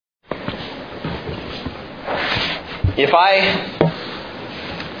If I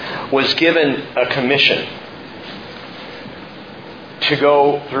was given a commission to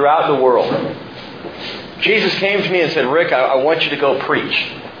go throughout the world, Jesus came to me and said, Rick, I want you to go preach.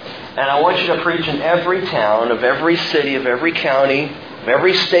 And I want you to preach in every town, of every city, of every county, of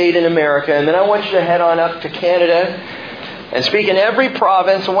every state in America. And then I want you to head on up to Canada and speak in every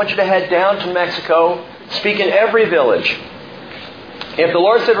province. I want you to head down to Mexico, speak in every village. If the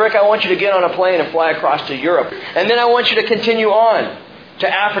Lord said, Rick, I want you to get on a plane and fly across to Europe, and then I want you to continue on to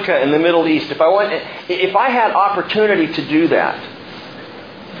Africa and the Middle East. If I had opportunity to do that,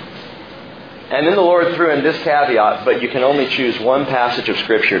 and then the Lord threw in this caveat, but you can only choose one passage of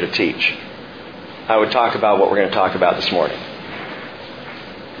Scripture to teach, I would talk about what we're going to talk about this morning.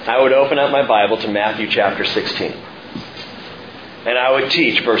 I would open up my Bible to Matthew chapter 16. And I would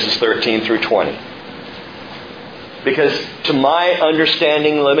teach verses 13 through 20. Because to my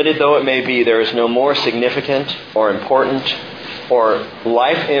understanding, limited though it may be, there is no more significant or important or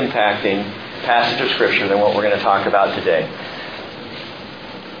life-impacting passage of Scripture than what we're going to talk about today.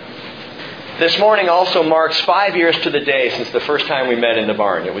 This morning also marks 5 years to the day since the first time we met in the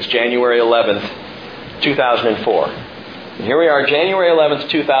barn. It was January 11th, 2004. And here we are, January 11th,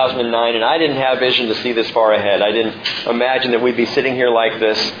 2009, and I didn't have vision to see this far ahead. I didn't imagine that we'd be sitting here like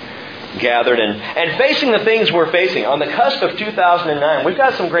this, gathered and facing the things we're facing. On the cusp of 2009, we've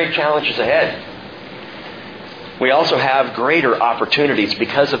got some great challenges ahead. We also have greater opportunities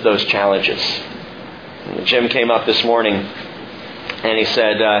because of those challenges. Jim came up this morning and he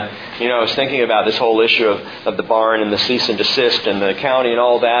said, I was thinking about this whole issue of the barn and the cease and desist and the county and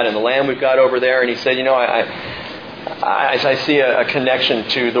all that and the land we've got over there. And he said, I see a connection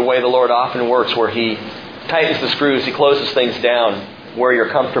to the way the Lord often works, where He tightens the screws, He closes things down where you're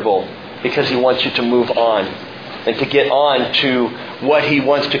comfortable, because He wants you to move on and to get on to what He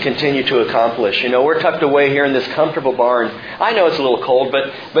wants to continue to accomplish. We're tucked away here in this comfortable barn. I know it's a little cold,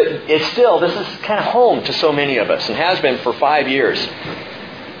 but it's still, this is kind of home to so many of us and has been for 5 years.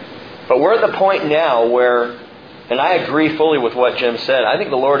 But we're at the point now where, and I agree fully with what Jim said, I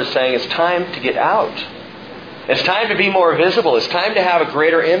think the Lord is saying it's time to get out. It's time to be more visible. It's time to have a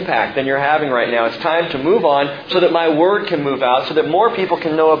greater impact than you're having right now. It's time to move on so that my word can move out, so that more people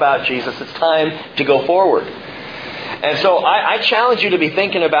can know about Jesus. It's time to go forward. And so I challenge you to be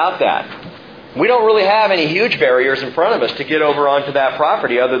thinking about that. We don't really have any huge barriers in front of us to get over onto that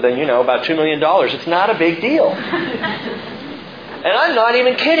property other than, about $2 million. It's not a big deal. And I'm not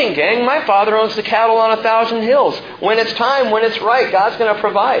even kidding, gang. My father owns the cattle on 1,000 hills. When it's time, when it's right, God's going to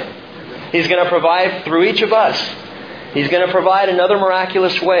provide. He's going to provide through each of us. He's going to provide in other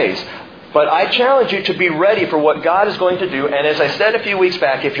miraculous ways. But I challenge you to be ready for what God is going to do. And as I said a few weeks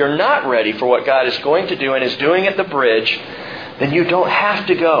back, if you're not ready for what God is going to do and is doing at the bridge, then you don't have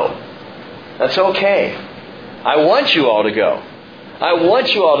to go. That's okay. I want you all to go. I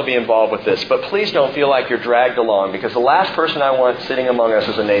want you all to be involved with this. But please don't feel like you're dragged along, because the last person I want sitting among us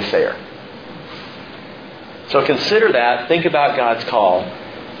is a naysayer. So consider that. Think about God's call.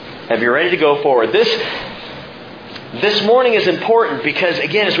 And be ready to go forward. This morning is important because,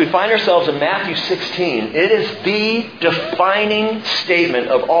 again, as we find ourselves in Matthew 16, it is the defining statement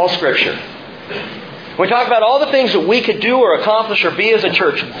of all Scripture. We talk about all the things that we could do or accomplish or be as a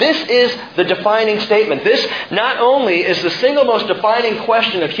church. This is the defining statement. This not only is the single most defining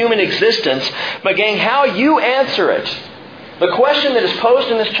question of human existence, but, gang, how you answer it. The question that is posed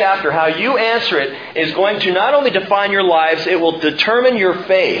in this chapter, how you answer it, is going to not only define your lives, it will determine your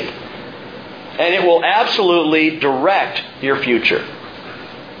faith. And it will absolutely direct your future.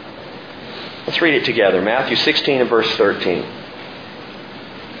 Let's read it together. Matthew 16 and verse 13.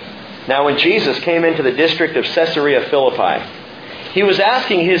 Now when Jesus came into the district of Caesarea Philippi, He was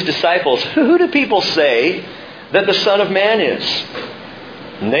asking His disciples, who do people say that the Son of Man is?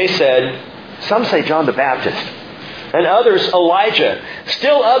 And they said, some say John the Baptist, and others Elijah,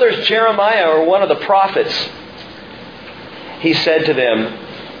 still others Jeremiah or one of the prophets. He said to them,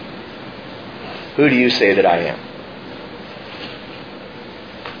 who do you say that I am?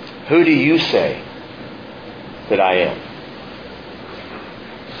 Who do you say that I am?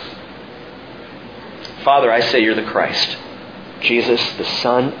 Father, I say you're the Christ, Jesus, the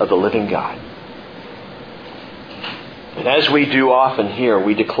Son of the living God. And as we do often here,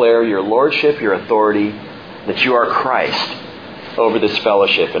 we declare your lordship, your authority, that you are Christ over this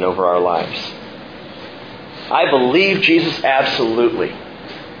fellowship and over our lives. I believe, Jesus, absolutely,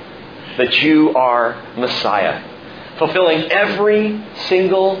 that you are Messiah, fulfilling every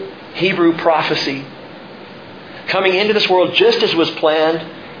single Hebrew prophecy, coming into this world just as was planned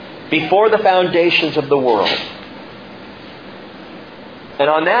before the foundations of the world. And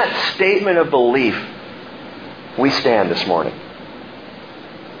on that statement of belief, we stand this morning.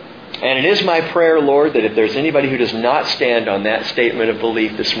 And it is my prayer, Lord, that if there's anybody who does not stand on that statement of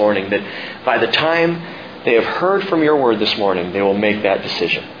belief this morning, that by the time they have heard from your word this morning, they will make that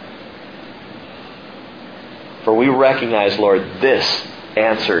decision. For we recognize, Lord, this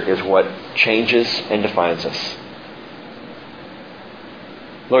answer is what changes and defines us.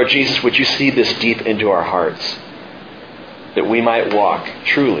 Lord Jesus, would you see this deep into our hearts, that we might walk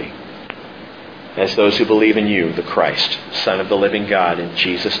truly as those who believe in you, the Christ, Son of the living God, in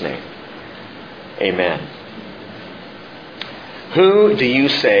Jesus' name. Amen. Who do you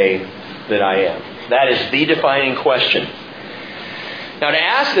say that I am? That is the defining question. Now, to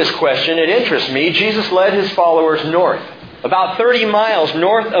ask this question, it interests me. Jesus led his followers north, about 30 miles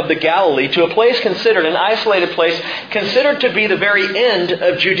north of the Galilee, to a place considered, an isolated place, considered to be the very end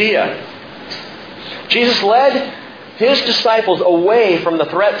of Judea. Jesus led his disciples away from the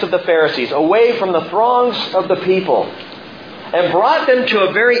threats of the Pharisees, away from the throngs of the people, and brought them to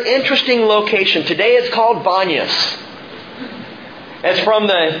a very interesting location. Today it's called Banyas. It's from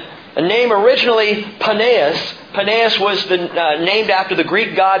the name originally Paneas. Paneas was named after the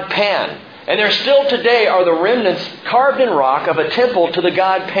Greek god Pan. And there still today are the remnants carved in rock of a temple to the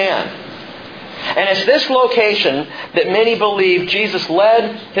god Pan. And it's this location that many believe Jesus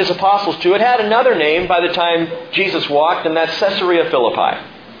led his apostles to. It had another name by the time Jesus walked, and that's Caesarea Philippi.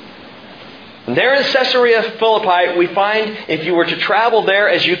 And there in Caesarea Philippi, we find, if you were to travel there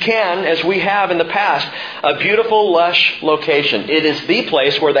as you can, as we have in the past, a beautiful, lush location. It is the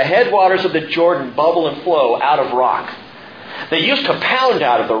place where the headwaters of the Jordan bubble and flow out of rock. They used to pound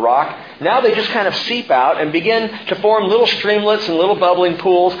out of the rock. Now they just kind of seep out and begin to form little streamlets and little bubbling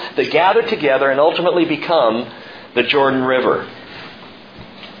pools that gather together and ultimately become the Jordan River.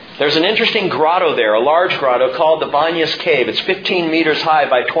 There's an interesting grotto there, a large grotto called the Banyas Cave. It's 15 meters high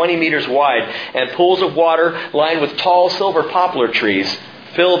by 20 meters wide, and pools of water lined with tall silver poplar trees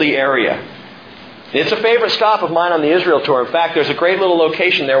fill the area. It's a favorite stop of mine on the Israel tour. In fact, there's a great little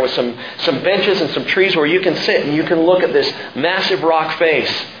location there with some benches and some trees where you can sit and you can look at this massive rock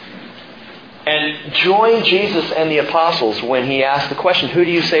face and join Jesus and the apostles when he asked the question, who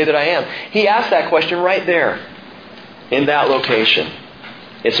do you say that I am? He asked that question right there in that location.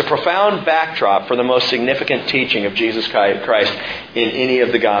 It's a profound backdrop for the most significant teaching of Jesus Christ in any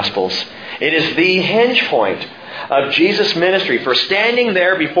of the Gospels. It is the hinge point of Jesus' ministry. For standing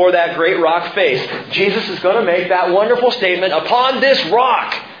there before that great rock face, Jesus is going to make that wonderful statement, upon this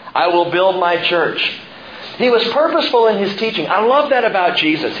rock I will build my church. He was purposeful in his teaching. I love that about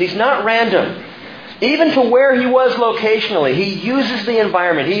Jesus. He's not random. Even to where he was locationally, he uses the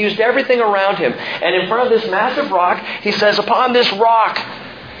environment. He used everything around him. And in front of this massive rock, he says, upon this rock.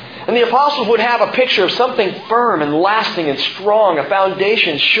 And the apostles would have a picture of something firm and lasting and strong, a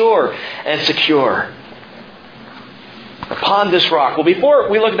foundation sure and secure. Upon this rock. Well, before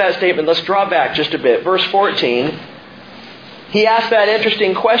we look at that statement, let's draw back just a bit. Verse 14, he asked that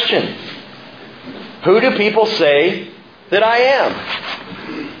interesting question. Who do people say that I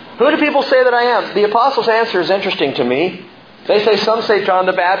am? Who do people say that I am? The apostles' answer is interesting to me. They say, some say John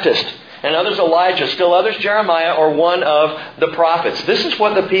the Baptist, and others Elijah, still others Jeremiah, or one of the prophets. This is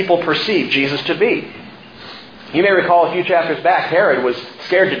what the people perceive Jesus to be. You may recall a few chapters back, Herod was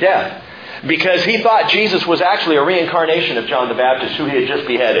scared to death because he thought Jesus was actually a reincarnation of John the Baptist, who he had just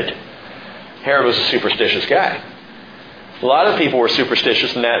beheaded. Herod was a superstitious guy. A lot of people were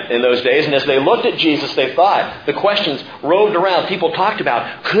superstitious in those days, and as they looked at Jesus, they thought, the questions roved around. People talked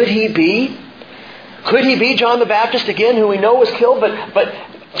about, could he be? Could he be John the Baptist again, who we know was killed, but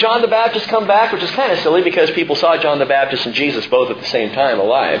John the Baptist come back, which is kind of silly because people saw John the Baptist and Jesus both at the same time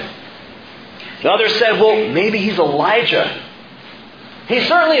alive. And others said, well, maybe he's Elijah. He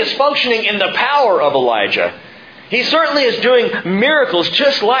certainly is functioning in the power of Elijah. He certainly is doing miracles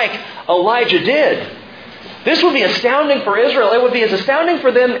just like Elijah did. This would be astounding for Israel. It would be as astounding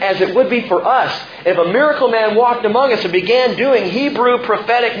for them as it would be for us if a miracle man walked among us and began doing Hebrew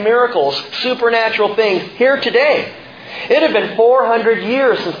prophetic miracles, supernatural things here today. It had been 400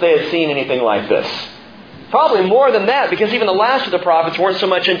 years since they had seen anything like this. Probably more than that, because even the last of the prophets weren't so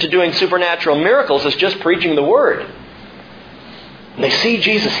much into doing supernatural miracles as just preaching the Word. And they see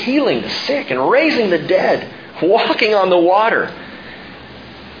Jesus healing the sick and raising the dead, walking on the water.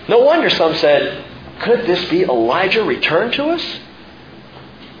 No wonder some said, could this be Elijah returned to us?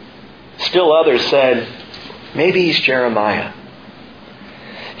 Still others said, maybe he's Jeremiah.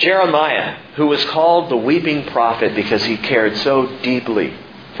 Jeremiah, who was called the weeping prophet because he cared so deeply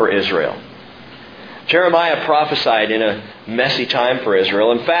for Israel. Jeremiah prophesied in a messy time for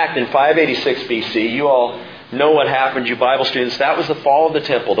Israel. In fact, in 586 BC, you all know what happened, you Bible students. That was the fall of the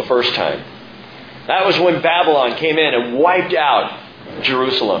temple the first time. That was when Babylon came in and wiped out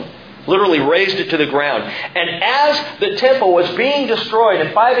Jerusalem. Literally razed it to the ground. And as the temple was being destroyed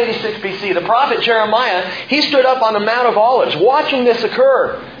in 586 BC, the prophet Jeremiah, he stood up on the Mount of Olives watching this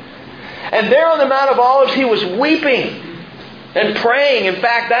occur. And there on the Mount of Olives, he was weeping and praying. In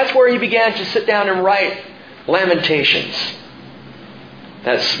fact, that's where he began to sit down and write Lamentations.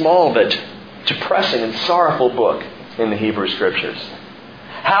 That small but depressing and sorrowful book in the Hebrew Scriptures.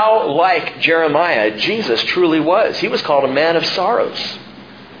 How like Jeremiah Jesus truly was. He was called a man of sorrows.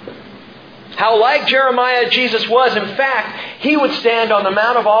 How like Jeremiah Jesus was. In fact, he would stand on the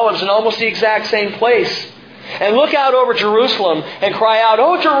Mount of Olives in almost the exact same place and look out over Jerusalem and cry out,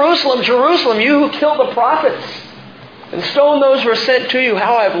 "Oh, Jerusalem, Jerusalem, you who killed the prophets and stone those who were sent to you,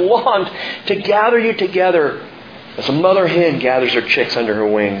 how I've longed to gather you together as a mother hen gathers her chicks under her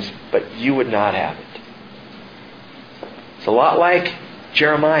wings, but you would not have it." It's a lot like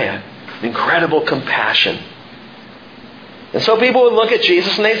Jeremiah. Incredible compassion. And so people would look at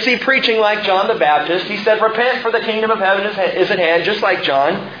Jesus and they'd see preaching like John the Baptist. He said, "Repent, for the kingdom of heaven is at hand," just like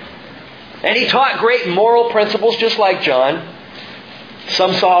John. And he taught great moral principles just like John.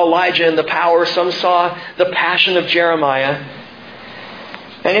 Some saw Elijah in the power. Some saw the passion of Jeremiah.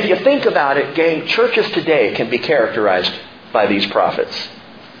 And if you think about it, gang, churches today can be characterized by these prophets.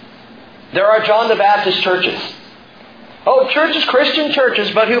 There are John the Baptist churches. Oh, churches, Christian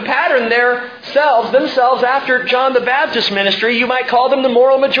churches, but who pattern themselves after John the Baptist ministry. You might call them the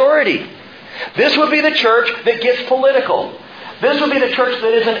moral majority. This would be the church that gets political. This would be the church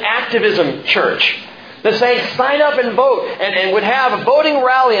that is an activism church. That's saying, sign up and vote, and would have a voting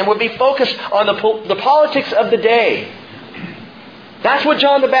rally and would be focused on the politics of the day. That's what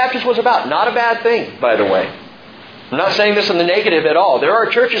John the Baptist was about. Not a bad thing, by the way. I'm not saying this in the negative at all. There are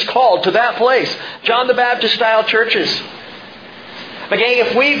churches called to that place. John the Baptist style churches. But gang,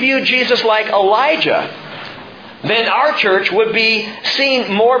 if we view Jesus like Elijah, then our church would be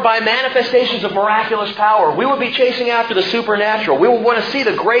seen more by manifestations of miraculous power. We would be chasing after the supernatural. We would want to see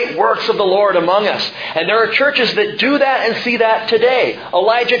the great works of the Lord among us. And there are churches that do that and see that today.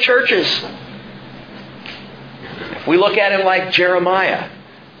 Elijah churches. If we look at him like Jeremiah,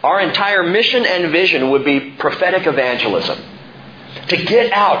 our entire mission and vision would be prophetic evangelism. To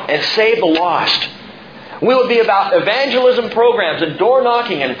get out and save the lost. We would be about evangelism programs and door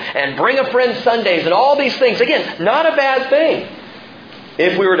knocking and bring a friend Sundays and all these things. Again, not a bad thing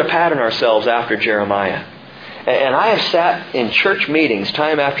if we were to pattern ourselves after Jeremiah. And I have sat in church meetings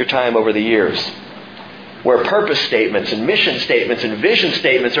time after time over the years where purpose statements and mission statements and vision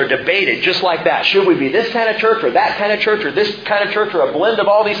statements are debated just like that. Should we be this kind of church or that kind of church or this kind of church or a blend of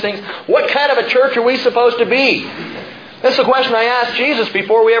all these things? What kind of a church are we supposed to be? That's the question I asked Jesus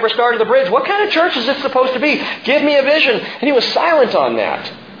before we ever started the bridge. What kind of church is this supposed to be? Give me a vision. And he was silent on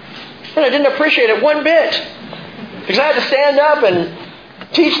that. And I didn't appreciate it one bit. Because I had to stand up and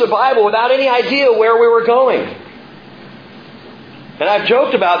teach the Bible without any idea where we were going. And I've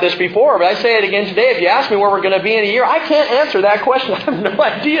joked about this before, but I say it again today. If you ask me where we're going to be in a year, I can't answer that question. I have no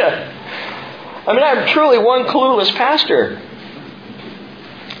idea. I mean, I'm truly one clueless pastor.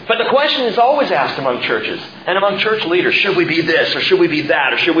 But the question is always asked among churches and among church leaders. Should we be this or should we be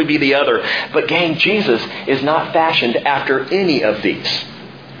that or should we be the other? But gang, Jesus is not fashioned after any of these.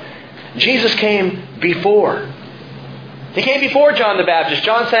 Jesus came before. He came before John the Baptist.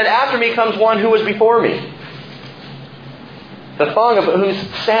 John said, "After me comes one who was before me, the thong of whose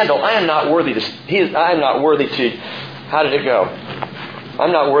sandal I am not worthy to." I am not worthy to. How did it go?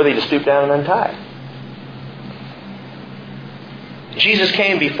 I'm not worthy to stoop down and untie. Jesus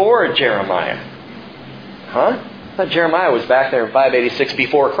came before Jeremiah. Huh? I thought Jeremiah was back there in 586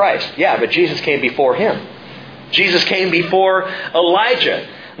 before Christ. Yeah, but Jesus came before him. Jesus came before Elijah.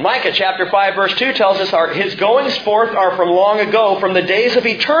 Micah chapter 5 verse 2 tells us his goings forth are from long ago, from the days of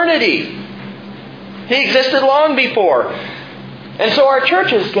eternity. He existed long before. And so our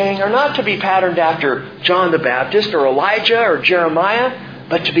churches, gang, are not to be patterned after John the Baptist or Elijah or Jeremiah,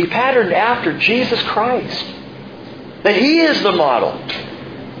 but to be patterned after Jesus Christ. That He is the model.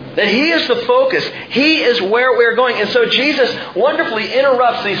 That He is the focus. He is where we're going. And so Jesus wonderfully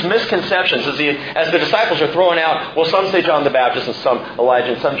interrupts these misconceptions as the disciples are throwing out, well, some say John the Baptist and some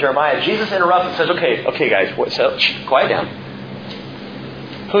Elijah and some Jeremiah. Jesus interrupts and says, okay guys, quiet down.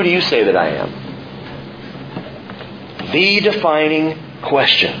 Who do you say that I am? The defining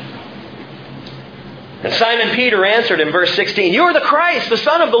question. And Simon Peter answered in verse 16, "You are the Christ, the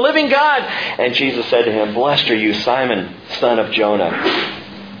Son of the living God." And Jesus said to him, "Blessed are you, Simon, son of Jonah,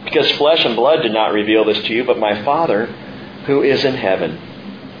 because flesh and blood did not reveal this to you, but my Father who is in heaven."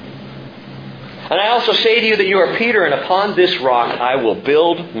 And I also say to you that you are Peter, and upon this rock I will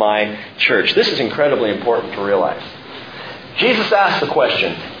build my church. This is incredibly important to realize. Jesus asks the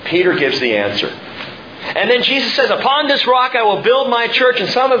question. Peter gives the answer. And then Jesus says, upon this rock I will build my church. And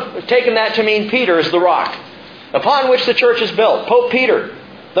some have taken that to mean Peter is the rock upon which the church is built. Pope Peter,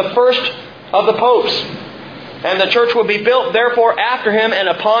 the first of the popes. And the church will be built, therefore, after him and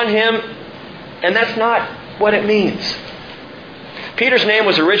upon him. And that's not what it means. Peter's name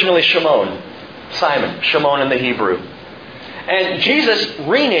was originally Shimon. Simon. Shimon in the Hebrew. And Jesus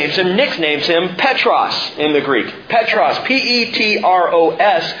renames him, nicknames him Petros in the Greek. Petros,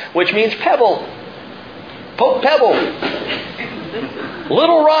 P-E-T-R-O-S, which means pebble. Pope Pebble.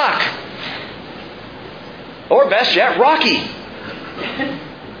 Little rock. Or best yet, Rocky.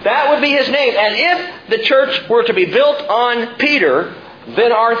 That would be his name. And if the church were to be built on Peter,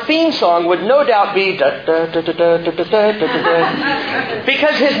 then our theme song would no doubt be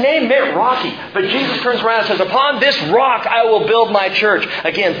because his name meant Rocky. But Jesus turns around and says, upon this rock I will build my church.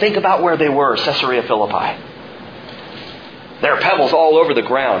 Again, think about where they were, Caesarea Philippi. There are pebbles all over the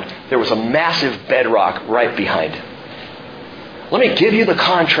ground. There was a massive bedrock right behind it. Let me give you the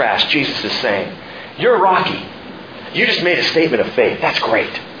contrast Jesus is saying. You're Rocky. You just made a statement of faith. That's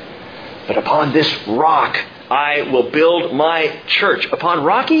great. But upon this rock I will build my church. Upon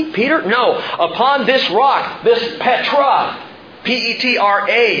Rocky, Peter? No. Upon this rock, this Petra,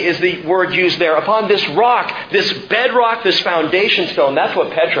 P-E-T-R-A is the word used there. Upon this rock, this bedrock, this foundation stone. That's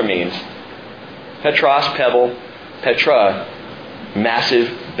what Petra means. Petros, pebble. Petra,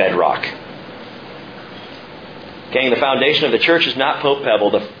 massive bedrock. Gang, the foundation of the church is not Pope Pebble.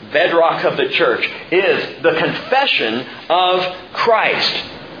 The bedrock of the church is the confession of Christ.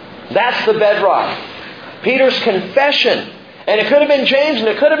 That's the bedrock. Peter's confession. And it could have been James, and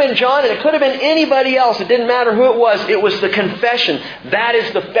it could have been John, and it could have been anybody else. It didn't matter who it was. It was the confession. That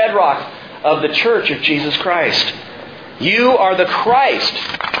is the bedrock of the church of Jesus Christ. You are the Christ,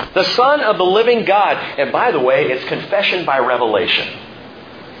 the Son of the living God. And by the way, it's confession by revelation.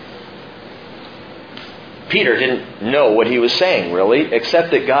 Peter didn't know what he was saying, really,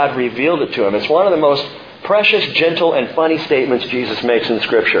 except that God revealed it to him. It's one of the most precious, gentle, and funny statements Jesus makes in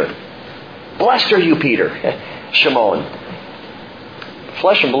Scripture. Blessed are you, Peter. Shimon.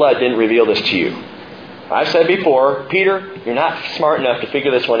 Flesh and blood didn't reveal this to you. I've said before, Peter, you're not smart enough to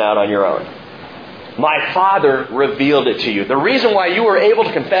figure this one out on your own. My Father revealed it to you. The reason why you were able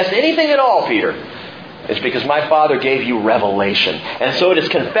to confess anything at all, Peter, is because my Father gave you revelation. And so it is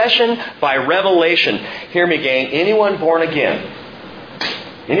confession by revelation. Hear me, gang. Anyone born again,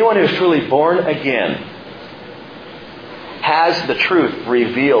 anyone who is truly born again, has the truth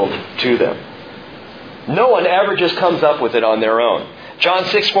revealed to them. No one ever just comes up with it on their own. John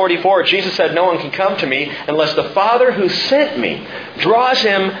 6:44, Jesus said, no one can come to me unless the Father who sent me draws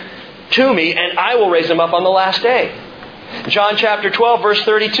him to me, and I will raise him up on the last day. John chapter 12, verse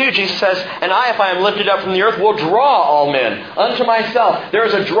 32, Jesus says, and I, if I am lifted up from the earth, will draw all men unto myself. There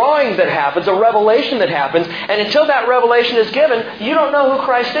is a drawing that happens, a revelation that happens, and until that revelation is given, you don't know who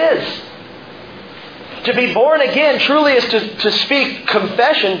Christ is. To be born again truly is to speak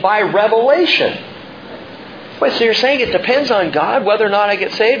confession by revelation. Wait, so you're saying it depends on God whether or not I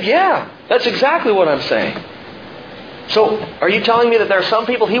get saved? Yeah, that's exactly what I'm saying. So, are you telling me that there are some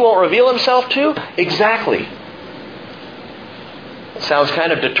people He won't reveal Himself to? Exactly. It sounds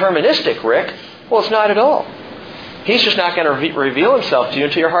kind of deterministic, Rick. Well, it's not at all. He's just not going to reveal Himself to you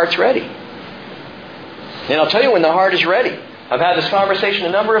until your heart's ready. And I'll tell you when the heart is ready. I've had this conversation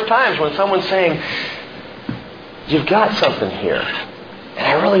a number of times when someone's saying, you've got something here, and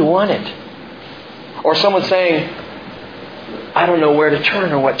I really want it. Or someone saying, I don't know where to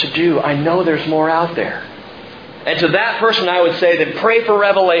turn or what to do. I know there's more out there. And to that person I would say, then pray for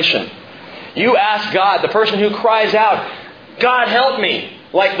revelation. You ask God, the person who cries out, God help me.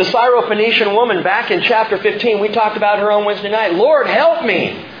 Like the Syrophoenician woman back in chapter 15, we talked about her on Wednesday night. Lord, help me.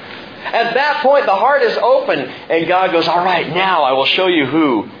 At that point, the heart is open, and God goes, all right, now I will show you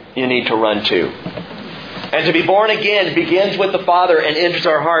who you need to run to. And to be born again begins with the Father and enters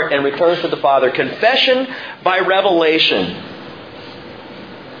our heart and returns to the Father. Confession by revelation.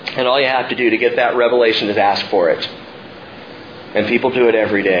 And all you have to do to get that revelation is ask for it. And people do it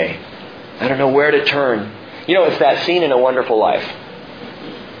every day. I don't know where to turn. You know, it's that scene in A Wonderful Life.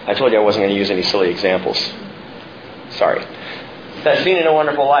 I told you I wasn't going to use any silly examples. Sorry. That scene in A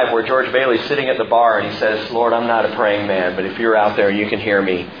Wonderful Life where George Bailey's sitting at the bar and he says, Lord, I'm not a praying man, but if you're out there and you can hear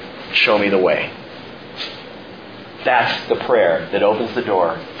me, show me the way. That's the prayer that opens the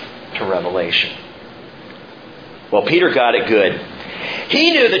door to revelation. Well, Peter got it good. He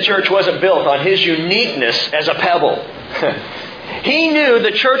knew the church wasn't built on his uniqueness as a pebble. He knew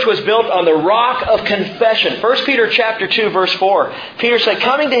the church was built on the rock of confession. 1 Peter chapter 2, verse 4. Peter said,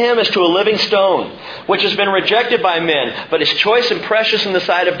 coming to him as to a living stone, which has been rejected by men, but is choice and precious in the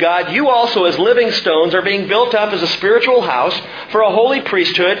sight of God. You also, as living stones, are being built up as a spiritual house for a holy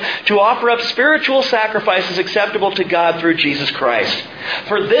priesthood, to offer up spiritual sacrifices acceptable to God through Jesus Christ.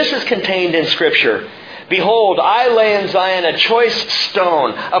 For this is contained in Scripture. Behold, I lay in Zion a choice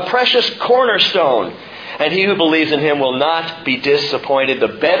stone, a precious cornerstone, and he who believes in him will not be disappointed.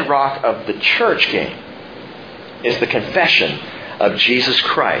 The bedrock of the church game is the confession of Jesus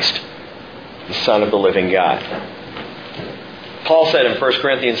Christ, the Son of the living God. Paul said in 1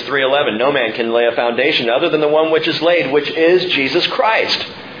 Corinthians 3:11, no man can lay a foundation other than the one which is laid, which is Jesus Christ.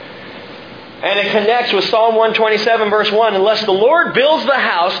 And it connects with Psalm 127, verse 1. Unless the Lord builds the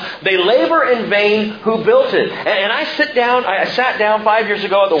house, they labor in vain who built it. And I sat down 5 years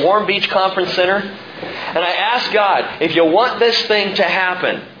ago at the Warm Beach Conference Center, and I asked God, if you want this thing to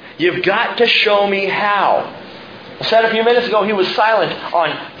happen, you've got to show me how. I said a few minutes ago, he was silent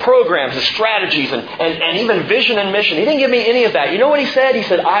on programs and strategies and even vision and mission. He didn't give me any of that. You know what he said? He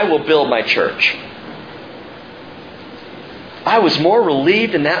said, I will build my church. I was more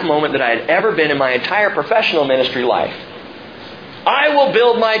relieved in that moment than I had ever been in my entire professional ministry life. I will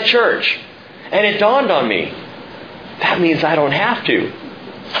build my church. And it dawned on me, that means I don't have to.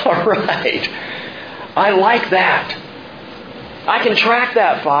 All right. I like that. I can track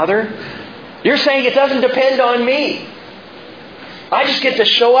that, Father. You're saying it doesn't depend on me. I just get to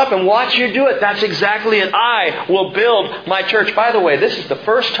show up and watch you do it. That's exactly it. I will build my church. By the way, this is the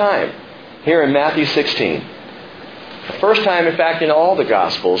first time here in Matthew 16. The first time, in fact, in all the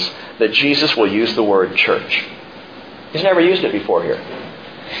Gospels that Jesus will use the word church. He's never used it before here.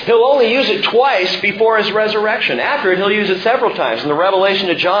 He'll only use it twice before His resurrection. After it, He'll use it several times. In the Revelation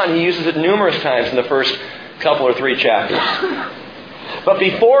to John, He uses it numerous times in the first couple or three chapters. But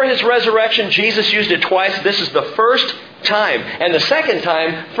before His resurrection, Jesus used it twice. This is the first time. And the second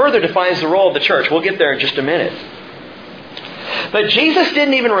time further defines the role of the church. We'll get there in just a minute. But Jesus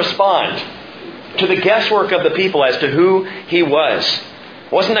didn't even respond to the guesswork of the people as to who He was.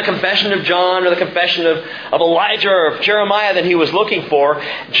 It wasn't the confession of John or the confession of Elijah or of Jeremiah that He was looking for.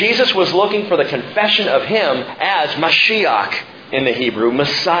 Jesus was looking for the confession of Him as Mashiach in the Hebrew,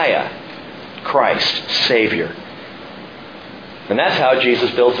 Messiah, Christ, Savior. And that's how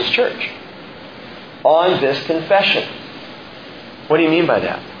Jesus builds His church. On this confession. What do you mean by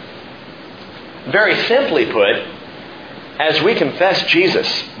that? Very simply put, as we confess Jesus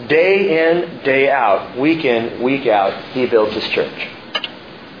day in, day out, week in, week out, He builds His church.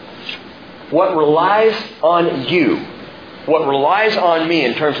 What relies on you, what relies on me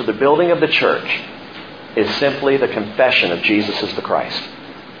in terms of the building of the church, is simply the confession of Jesus as the Christ.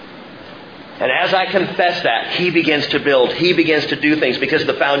 And as I confess that, He begins to build. He begins to do things because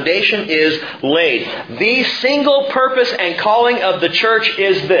the foundation is laid. The single purpose and calling of the church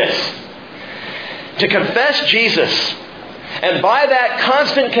is this: to confess Jesus, and by that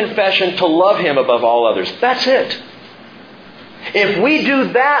constant confession, to love Him above all others. That's it. If we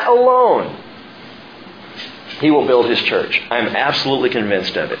do that alone, He will build His church. I'm absolutely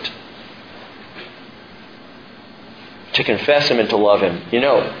convinced of it. To confess Him and to love Him. You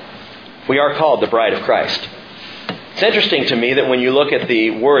know, we are called the bride of Christ. It's interesting to me that when you look at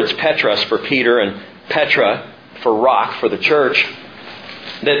the words Petros for Peter and Petra for rock for the church,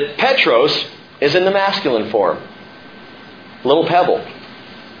 that Petros is in the masculine form. Little pebble.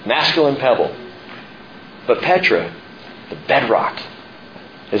 Masculine pebble. But Petra, the bedrock,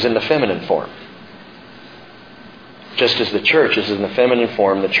 is in the feminine form. Just as the church is in the feminine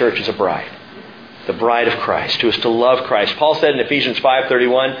form, the church is a bride. The bride of Christ, who is to love Christ. Paul said in Ephesians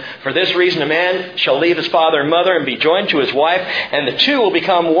 5:31, for this reason a man shall leave his father and mother and be joined to his wife, and the two will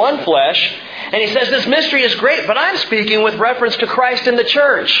become one flesh. And he says this mystery is great, but I'm speaking with reference to Christ and the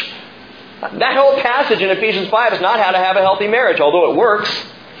church. That whole passage in Ephesians 5 is not how to have a healthy marriage, although it works.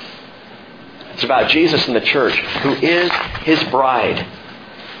 It's about Jesus and the church, who is His bride.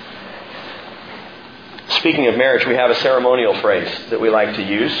 Speaking of marriage, we have a ceremonial phrase that we like to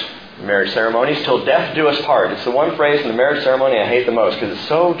use in marriage ceremonies: till death do us part. It's the one phrase in the marriage ceremony I hate the most because it's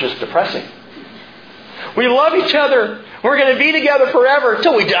so just depressing. We love each other. We're going to be together forever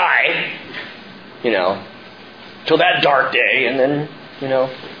till we die. Till that dark day, and then,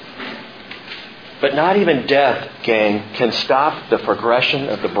 But not even death, gang, can stop the progression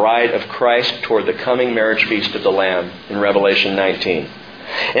of the bride of Christ toward the coming marriage feast of the Lamb in Revelation 19.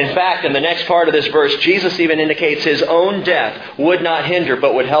 In fact, in the next part of this verse, Jesus even indicates His own death would not hinder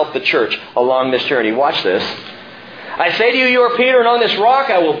but would help the church along this journey. Watch this. I say to you, you are Peter, and on this rock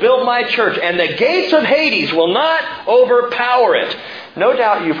I will build my church, and the gates of Hades will not overpower it. No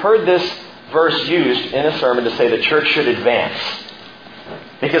doubt you've heard this verse used in a sermon to say the church should advance.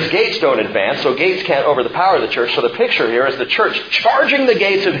 Because gates don't advance, so gates can't overpower the church. So the picture here is the church charging the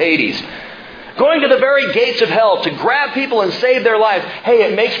gates of Hades, going to the very gates of hell to grab people and save their lives. Hey,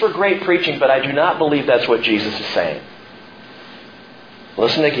 it makes for great preaching, but I do not believe that's what Jesus is saying.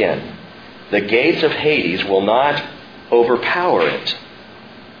 Listen again. The gates of Hades will not overpower it.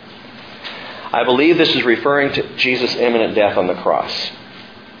 I believe this is referring to Jesus' imminent death on the cross.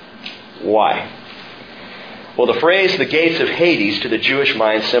 Why? Well, the phrase, the gates of Hades, to the Jewish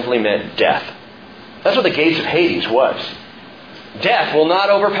mind simply meant death. That's what the gates of Hades was. Death will not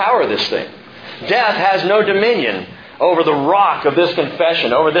overpower this thing. Death has no dominion over the rock of this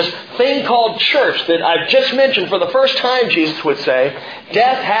confession, over this thing called church that I've just mentioned for the first time, Jesus would say.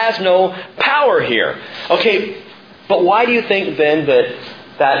 Death has no power here. Okay, but why do you think then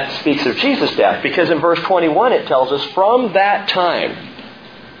that speaks of Jesus' death? Because in verse 21 it tells us, from that time,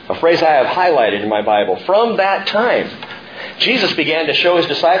 a phrase I have highlighted in my Bible, from that time, Jesus began to show His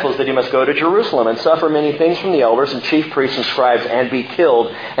disciples that He must go to Jerusalem and suffer many things from the elders and chief priests and scribes and be killed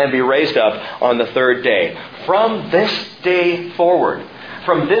and be raised up on the third day. From this day forward,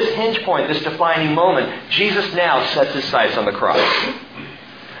 from this hinge point, this defining moment, Jesus now sets His sights on the cross.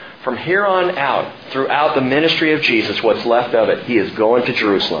 From here on out, throughout the ministry of Jesus, what's left of it, He is going to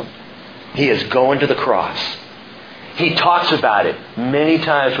Jerusalem. He is going to the cross. He talks about it many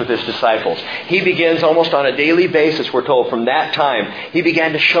times with His disciples. He begins almost on a daily basis, we're told, from that time. He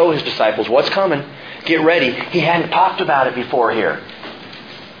began to show His disciples what's coming. Get ready. He hadn't talked about it before here.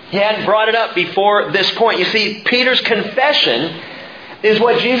 He hadn't brought it up before this point. You see, Peter's confession is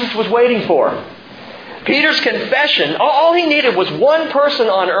what Jesus was waiting for. Peter's confession, all he needed was one person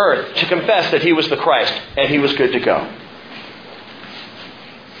on earth to confess that he was the Christ, and he was good to go.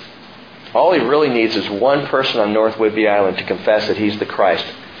 All he really needs is one person on North Whidbey Island to confess that he's the Christ,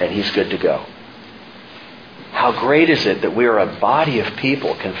 and he's good to go. How great is it that we are a body of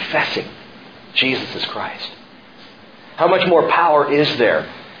people confessing Jesus is Christ? How much more power is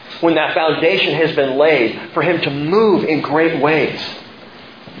there when that foundation has been laid for Him to move in great ways?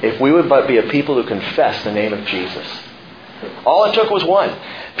 If we would but be a people who confess the name of Jesus. All it took was one.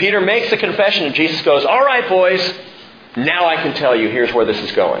 Peter makes the confession and Jesus goes, all right, boys, now I can tell you here's where this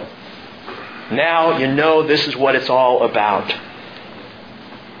is going. Now you know this is what it's all about.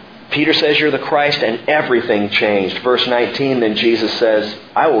 Peter says you're the Christ, and everything changed. Verse 19, then Jesus says,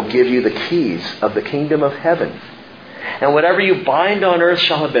 I will give you the keys of the kingdom of heaven. And whatever you bind on earth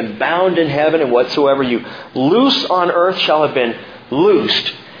shall have been bound in heaven, and whatsoever you loose on earth shall have been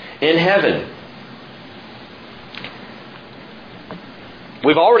loosed in heaven.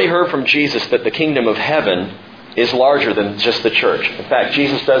 We've already heard from Jesus that the kingdom of heaven is larger than just the church. In fact,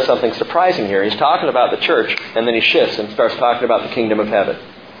 Jesus does something surprising here. He's talking about the church, and then He shifts and starts talking about the kingdom of heaven.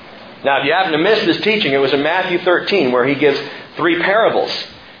 Now, if you happen to miss this teaching, it was in Matthew 13 where He gives 3 parables.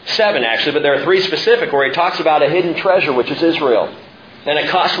 7 actually, but there are 3 specific where He talks about a hidden treasure, which is Israel, and a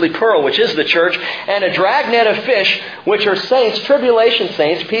costly pearl, which is the church, and a dragnet of fish, which are saints, tribulation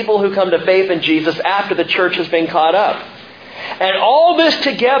saints, people who come to faith in Jesus after the church has been caught up. And all this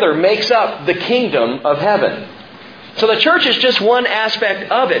together makes up the kingdom of heaven. So the church is just one aspect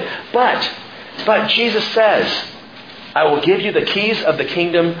of it. But Jesus says, I will give you the keys of the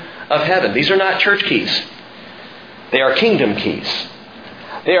kingdom of heaven. These are not church keys. They are kingdom keys.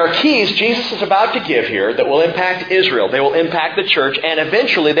 They are keys Jesus is about to give here that will impact Israel. They will impact the church, and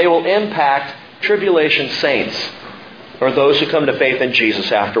eventually they will impact tribulation saints, or those who come to faith in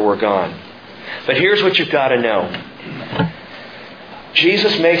Jesus after we're gone. But here's what you've got to know.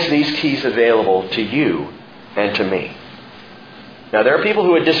 Jesus makes these keys available to you and to me. Now, there are people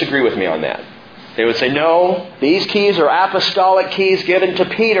who would disagree with me on that. They would say, no, these keys are apostolic keys given to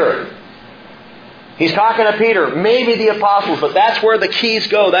Peter. He's talking to Peter, maybe the apostles, but that's where the keys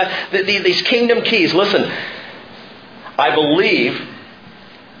go. These kingdom keys. Listen, I believe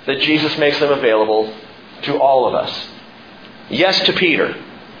that Jesus makes them available to all of us. Yes, to Peter.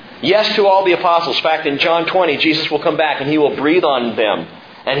 Yes, to all the apostles. In fact, in John 20, Jesus will come back and He will breathe on them.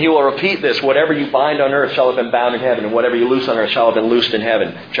 And He will repeat this, whatever you bind on earth shall have been bound in heaven, and whatever you loose on earth shall have been loosed in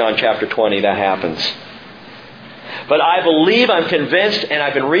heaven. John chapter 20, that happens. But I believe, I'm convinced, and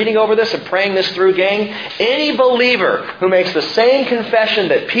I've been reading over this and praying this through, gang, any believer who makes the same confession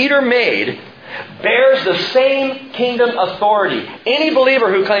that Peter made bears the same kingdom authority. Any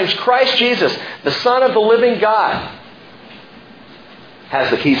believer who claims Christ Jesus, the Son of the living God, has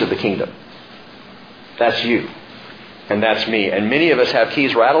the keys of the kingdom. That's you. And that's me. And many of us have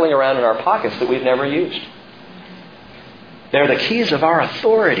keys rattling around in our pockets that we've never used. They're the keys of our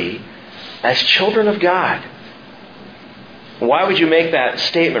authority as children of God. Why would you make that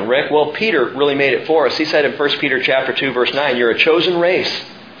statement, Rick? Well, Peter really made it for us. He said in 1 Peter chapter 2, verse 9, you're a chosen race,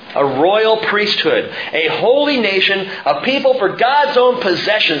 a royal priesthood, a holy nation, a people for God's own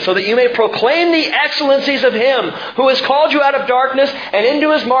possession, so that you may proclaim the excellencies of Him who has called you out of darkness and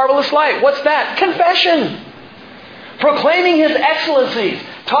into His marvelous light. What's that? Confession. Proclaiming His excellencies.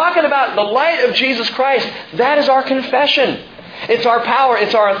 Talking about the light of Jesus Christ. That is our confession. It's our power.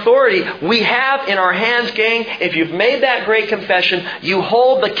 It's our authority. We have in our hands, gang, if you've made that great confession, you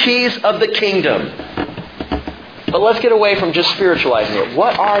hold the keys of the kingdom. But let's get away from just spiritualizing it.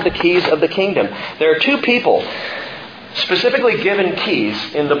 What are the keys of the kingdom? There are two people specifically given keys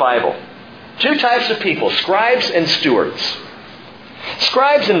in the Bible. Two types of people, scribes and stewards.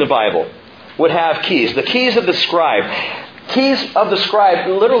 Scribes in the Bible would have keys. The keys of the scribe. Keys of the scribe,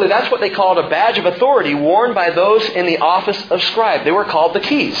 literally that's what they called a badge of authority worn by those in the office of scribe. They were called the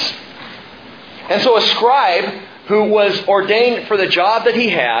keys. And so a scribe who was ordained for the job that he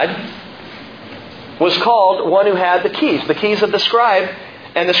had was called one who had the keys of the scribe.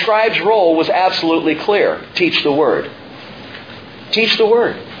 And the scribe's role was absolutely clear. Teach the Word. Teach the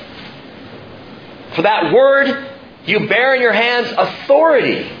Word. For that Word, you bear in your hands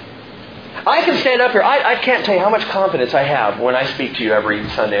authority. I can stand up here. I can't tell you how much confidence I have when I speak to you every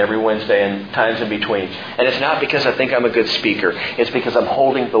Sunday, every Wednesday, and times in between. And it's not because I think I'm a good speaker. It's because I'm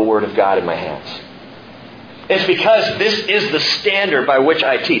holding the Word of God in my hands. It's because this is the standard by which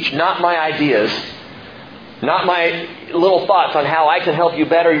I teach. Not my ideas. Not my little thoughts on how I can help you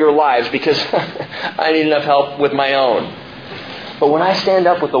better your lives, because I need enough help with my own. But when I stand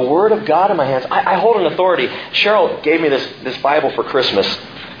up with the Word of God in my hands, I hold an authority. Cheryl gave me this Bible for Christmas.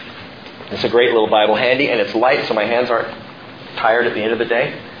 It's a great little Bible, handy, and it's light, so my hands aren't tired at the end of the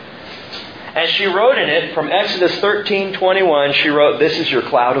day. And she wrote in it, from Exodus 13:21, she wrote, "This is your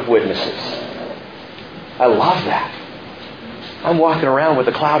cloud of witnesses." I love that. I'm walking around with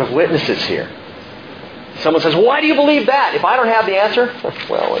a cloud of witnesses here. Someone says, "Why do you believe that?" If I don't have the answer,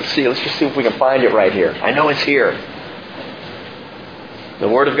 well, let's just see if we can find it right here. I know it's here. The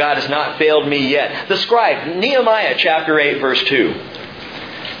Word of God has not failed me yet. The scribe, Nehemiah chapter 8, verse 2.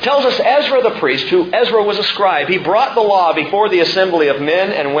 Tells us Ezra the priest, Ezra was a scribe, he brought the law before the assembly of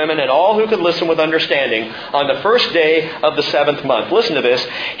men and women and all who could listen with understanding on the first day of the 7th month. Listen to this.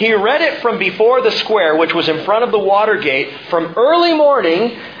 He read it from before the square, which was in front of the water gate, from early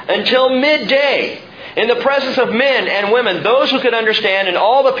morning until midday, in the presence of men and women, those who could understand, and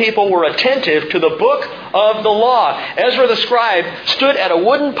all the people were attentive to the book of the law. Ezra the scribe stood at a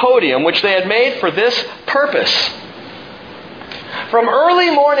wooden podium which they had made for this purpose. From early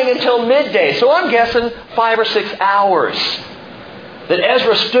morning until midday. So I'm guessing 5 or 6 hours. That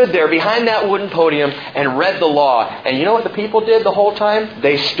Ezra stood there behind that wooden podium and read the law. And you know what the people did the whole time?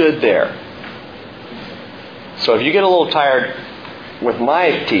 They stood there. So if you get a little tired with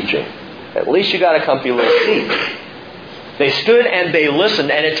my teaching, at least you got a comfy little seat. They stood and they listened.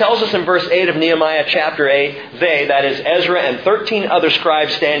 And it tells us in verse 8 of Nehemiah chapter 8, they, that is Ezra and 13 other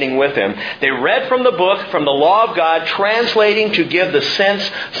scribes standing with him, they read from the book, from the law of God, translating to give the sense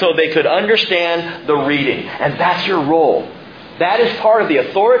so they could understand the reading. And that's your role. That is part of the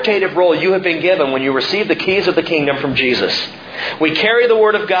authoritative role you have been given when you receive the keys of the kingdom from Jesus. We carry the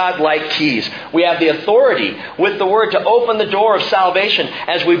Word of God like keys. We have the authority with the Word to open the door of salvation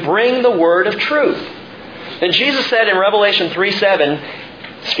as we bring the Word of truth. And Jesus said in Revelation 3:7,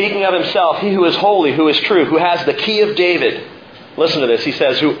 speaking of Himself, He who is holy, who is true, who has the key of David. Listen to this. He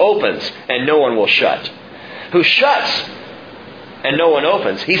says, who opens and no one will shut. Who shuts and no one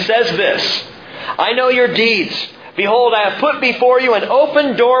opens. He says this, I know your deeds. Behold, I have put before you an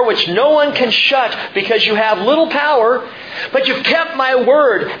open door which no one can shut, because you have little power, but you've kept my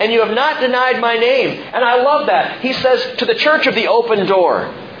word and you have not denied my name. And I love that. He says to the church of the open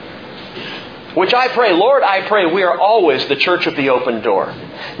door, which I pray, Lord, I pray we are always the church of the open door.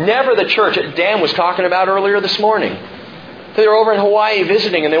 Never the church that Dan was talking about earlier this morning. They were over in Hawaii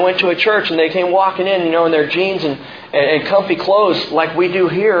visiting, and they went to a church, and they came walking in, in their jeans and comfy clothes like we do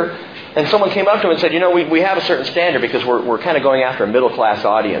here. And someone came up to them and said, we have a certain standard because we're kind of going after a middle-class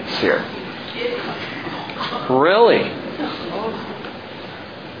audience here. Really?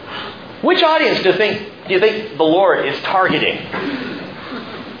 Which audience do you think the Lord is targeting?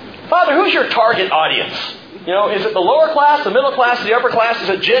 Father, who's your target audience? Is it the lower class, the middle class, the upper class? Is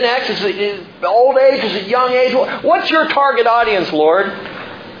it Gen X? Is it old age? Is it young age? What's your target audience, Lord?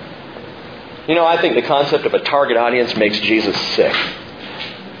 I think the concept of a target audience makes Jesus sick.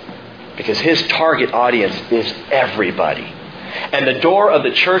 Because His target audience is everybody. And the door of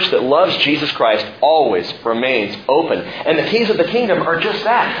the church that loves Jesus Christ always remains open. And the keys of the kingdom are just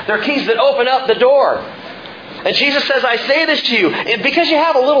that. They're keys that open up the door. And Jesus says, I say this to you, because you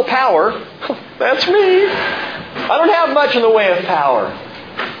have a little power. That's me. I don't have much in the way of power.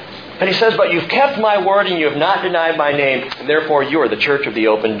 And he says, but you've kept my word and you have not denied my name. And therefore you are the church of the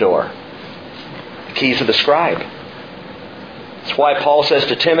open door. The keys of the scribe. That's why Paul says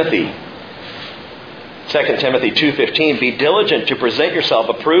to Timothy, 2 Timothy 2:15, be diligent to present yourself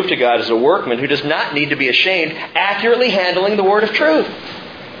approved to God as a workman who does not need to be ashamed, accurately handling the word of truth.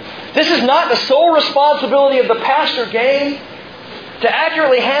 This is not the sole responsibility of the pastor, gang, to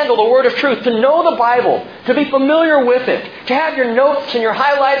accurately handle the word of truth, to know the Bible, to be familiar with it, to have your notes and your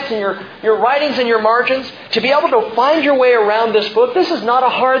highlights and your writings and your margins, to be able to find your way around this book. This is not a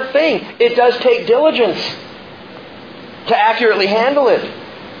hard thing. It does take diligence to accurately handle it.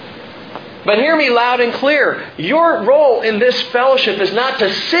 But hear me loud and clear. Your role in this fellowship is not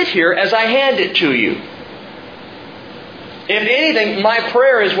to sit here as I hand it to you. If anything, my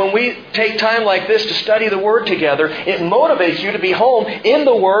prayer is when we take time like this to study the Word together, it motivates you to be home in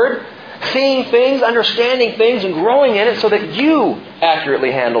the Word, seeing things, understanding things, and growing in it so that you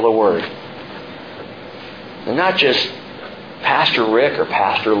accurately handle the Word. And not just Pastor Rick or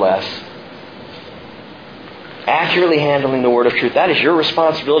Pastor Les. Accurately handling the Word of truth. That is your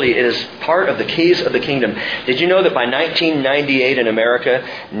responsibility. It is part of the keys of the kingdom. Did you know that by 1998 in America,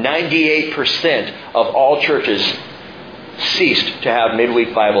 98% of all churches ceased to have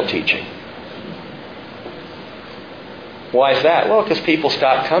midweek Bible teaching? Why is that? Well, because people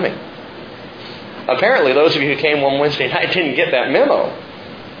stopped coming. Apparently, those of you who came one Wednesday night didn't get that memo.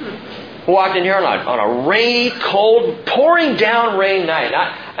 We walked in here on a rainy, cold, pouring down rain night.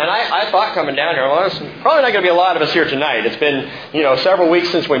 I thought coming down here, well, there's probably not going to be a lot of us here tonight. It's been, several weeks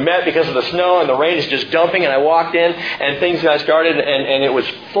since we met because of the snow and the rain is just dumping. And I walked in and things got started and it was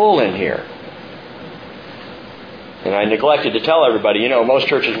full in here. And I neglected to tell everybody, most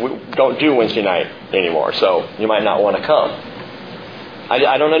churches don't do Wednesday night anymore, so you might not want to come.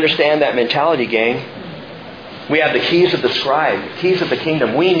 I don't understand that mentality, gang. We have the keys of the scribe, keys of the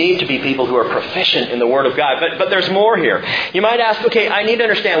kingdom. We need to be people who are proficient in the Word of God. But there's more here. You might ask, okay, I need to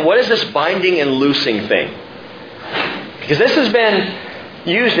understand, what is this binding and loosing thing? Because this has been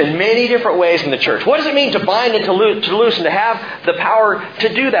used in many different ways in the church. What does it mean to bind and to loose and to have the power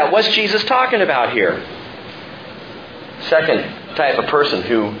to do that? What's Jesus talking about here? Second type of person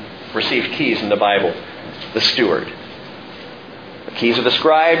who received keys in the Bible, the steward. The keys of the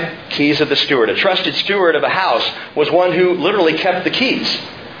scribe, keys of the steward. A trusted steward of a house was one who literally kept the keys.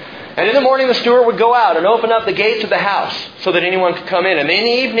 And in the morning the steward would go out and open up the gates of the house so that anyone could come in. And in the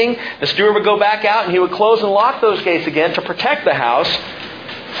evening the steward would go back out and he would close and lock those gates again to protect the house.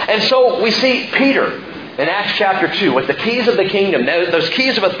 And so we see Peter in Acts chapter 2, with the keys of the kingdom, those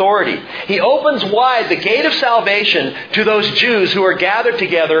keys of authority. He opens wide the gate of salvation to those Jews who are gathered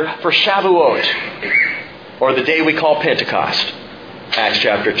together for Shavuot, or the day we call Pentecost. Acts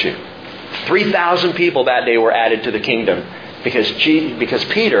chapter 2. 3,000 people that day were added to the kingdom because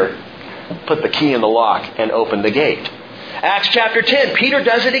Peter put the key in the lock and opened the gate. Acts chapter 10, Peter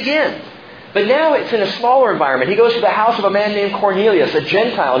does it again. But now it's in a smaller environment. He goes to the house of a man named Cornelius, a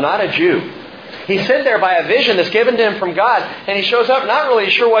Gentile, not a Jew. He's sent there by a vision that's given to him from God, and he shows up not really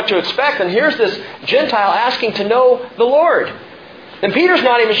sure what to expect, and here's this Gentile asking to know the Lord. And Peter's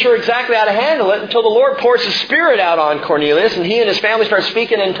not even sure exactly how to handle it until the Lord pours His Spirit out on Cornelius, and he and his family start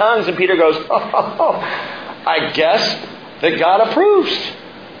speaking in tongues, and Peter goes, I guess that God approves.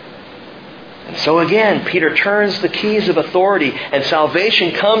 And so again, Peter turns the keys of authority, and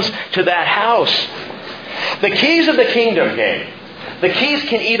salvation comes to that house. The keys of the kingdom, gang. The keys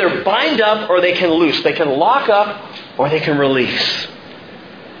can either bind up or they can loose. They can lock up or they can release.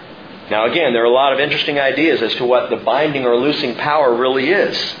 Now again, there are a lot of interesting ideas as to what the binding or loosing power really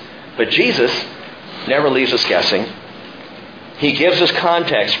is. But Jesus never leaves us guessing. He gives us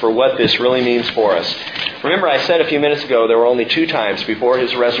context for what this really means for us. Remember, I said a few minutes ago there were only 2 times before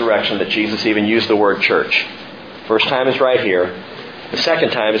His resurrection that Jesus even used the word church. First time is right here. The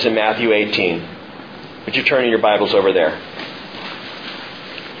second time is in Matthew 18. Would you turn in your Bibles over there?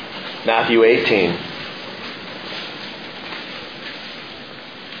 Matthew 18.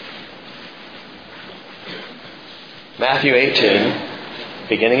 Matthew 18,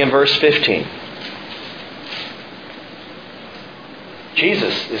 beginning in verse 15.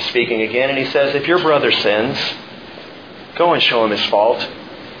 Jesus is speaking again, and He says, if your brother sins, go and show him his fault.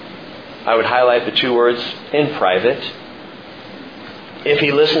 I would highlight the 2 words, in private. If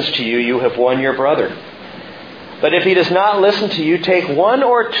he listens to you, you have won your brother. But if he does not listen to you, take 1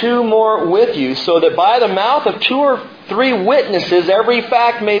 or 2 more with you, so that by the mouth of 2 or 3 witnesses every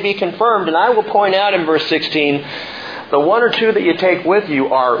fact may be confirmed. And I will point out in verse 16, the 1 or 2 that you take with you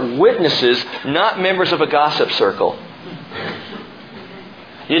are witnesses, not members of a gossip circle.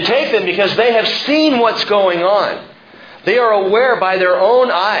 You take them because they have seen what's going on. They are aware by their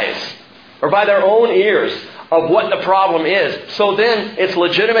own eyes or by their own ears of what the problem is. So then it's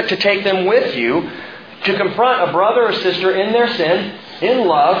legitimate to take them with you to confront a brother or sister in their sin, in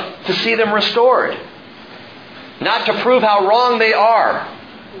love, to see them restored. Not to prove how wrong they are.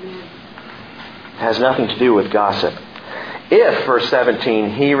 It has nothing to do with gossip. If, verse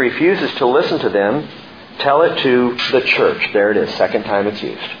 17, he refuses to listen to them, tell it to the church. There it is, second time it's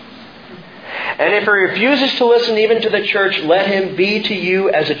used. And if he refuses to listen even to the church, let him be to you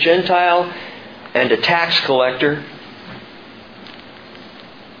as a Gentile and a tax collector.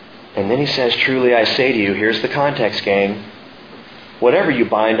 And then he says, truly I say to you, here's the context, gang. Whatever you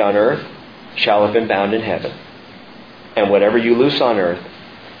bind on earth shall have been bound in heaven. And whatever you loose on earth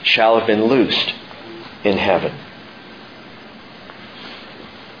shall have been loosed in heaven.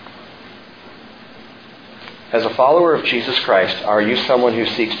 As a follower of Jesus Christ, are you someone who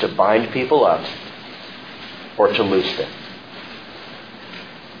seeks to bind people up or to loose them?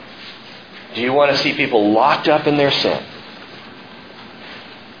 Do you want to see people locked up in their sin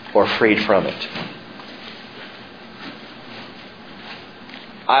or freed from it?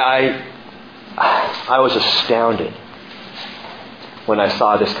 I was astounded when I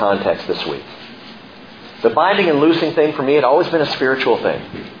saw this context this week. The binding and loosing thing for me had always been a spiritual thing.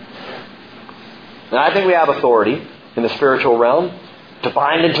 And I think we have authority in the spiritual realm to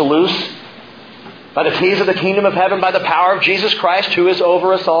bind and to loose by the keys of the kingdom of heaven, by the power of Jesus Christ, who is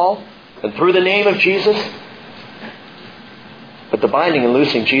over us all, and through the name of Jesus. But the binding and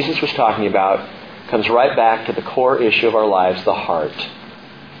loosing Jesus was talking about comes right back to the core issue of our lives, the heart.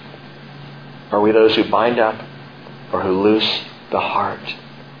 Are we those who bind up or who loose the heart?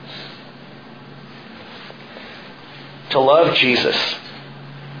 To love Jesus,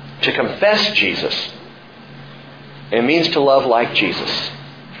 to confess Jesus, it means to love like Jesus.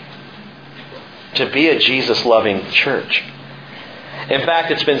 To be a Jesus-loving church. In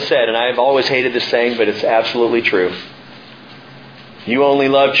fact, it's been said, and I've always hated this saying, but it's absolutely true. You only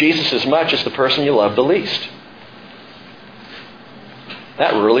love Jesus as much as the person you love the least.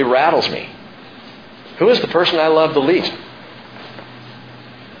 That really rattles me. Who is the person I love the least?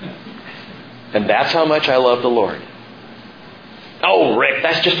 And that's how much I love the Lord. Oh, Rick,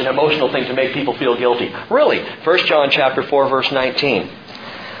 that's just an emotional thing to make people feel guilty. Really? 1 John chapter 4, verse 19.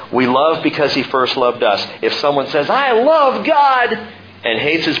 We love because He first loved us. If someone says, I love God, and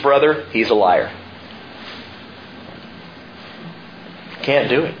hates his brother, he's a liar. Can't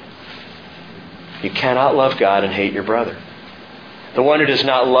do it. You cannot love God and hate your brother. The one who does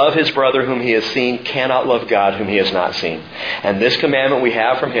not love his brother whom he has seen cannot love God whom he has not seen. And this commandment we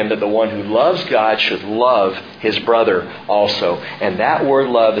have from Him, that the one who loves God should love his brother also. And that word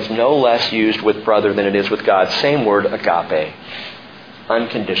love is no less used with brother than it is with God. Same word, agape.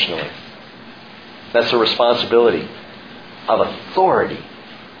 Unconditionally. That's the responsibility of authority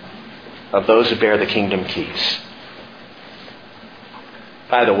of those who bear the kingdom keys.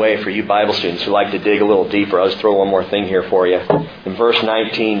 By the way, for you Bible students who like to dig a little deeper, I'll just throw one more thing here for you. In verse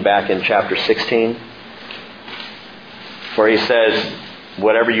 19, back in chapter 16, where he says,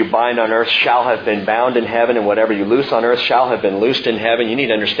 whatever you bind on earth shall have been bound in heaven, and whatever you loose on earth shall have been loosed in heaven. You need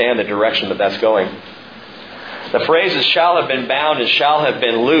to understand the direction that that's going. The phrases shall have been bound and shall have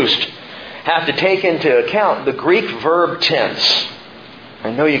been loosed have to take into account the Greek verb tense.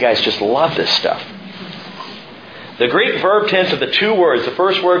 I know you guys just love this stuff. The Greek verb tense of the two words, the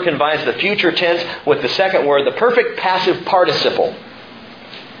first word combines the future tense with the second word, the perfect passive participle.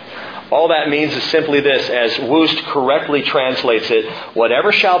 All that means is simply this, as Woost correctly translates it,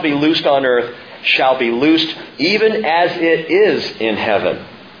 whatever shall be loosed on earth shall be loosed even as it is in heaven.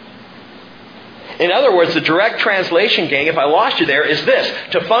 In other words, the direct translation, gang, if I lost you there, is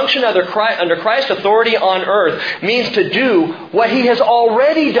this. To function under Christ's authority on earth means to do what He has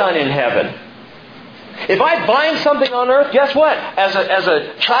already done in heaven. If I bind something on earth, guess what? As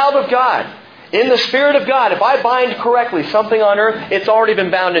a child of God, in the Spirit of God, if I bind correctly something on earth, it's already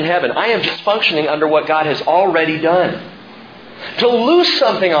been bound in heaven. I am just functioning under what God has already done. To loose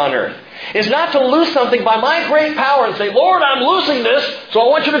something on earth is not to loose something by my great power and say, Lord, I'm loosing this, so I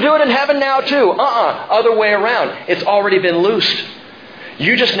want you to do it in heaven now too. Other way around. It's already been loosed.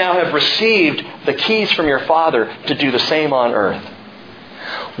 You just now have received the keys from your Father to do the same on earth.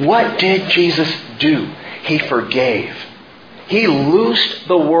 What did Jesus do? He forgave. He loosed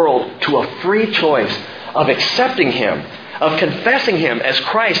the world to a free choice of accepting Him, of confessing Him as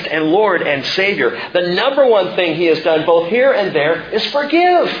Christ and Lord and Savior, the number one thing He has done both here and there is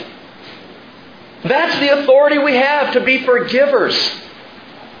forgive. That's the authority we have, to be forgivers.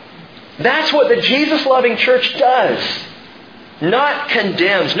 That's what the Jesus-loving church does. Not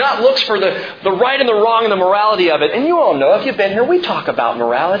condemns, not looks for the right and the wrong and the morality of it. And you all know, if you've been here, we talk about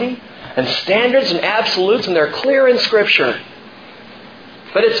morality and standards and absolutes, and they're clear in Scripture.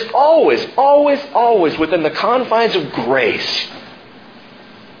 But it's always, always, always within the confines of grace.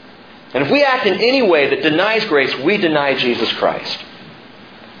 And if we act in any way that denies grace, we deny Jesus Christ.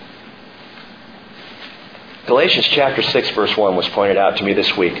 Galatians chapter 6 verse 1 was pointed out to me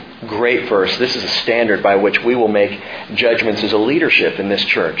this week. Great verse. This is a standard by which we will make judgments as a leadership in this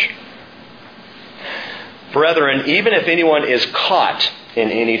church. Brethren, even if anyone is caught in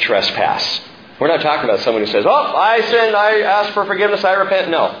any trespass. We're not talking about someone who says, "Oh, I sinned, I ask for forgiveness, I repent."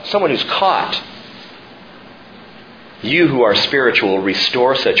 No, someone who's caught. You who are spiritual,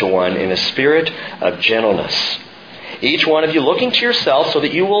 restore such a one in a spirit of gentleness. Each one of you looking to yourself so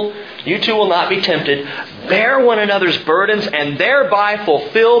that you too will not be tempted. Bear one another's burdens and thereby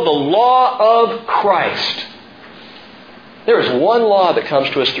fulfill the law of Christ. There is one law that comes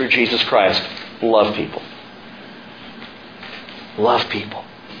to us through Jesus Christ. Love people. Love people.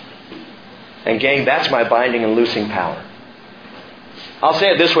 And gang, that's my binding and loosing power. I'll say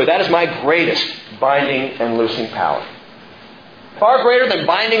it this way. That is my greatest binding and loosing power. Far greater than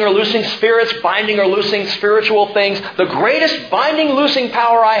binding or loosing spirits, binding or loosing spiritual things. The greatest binding, loosing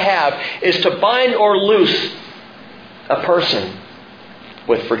power I have is to bind or loose a person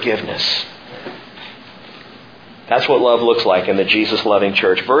with forgiveness. That's what love looks like in the Jesus-loving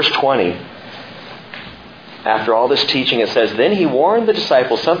church. Verse 20. After all this teaching, it says, "Then He warned the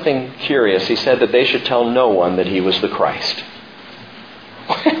disciples something curious. He said that they should tell no one that He was the Christ."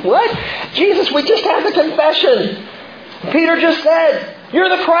 What? Jesus, we just had the confession. Peter just said, "You're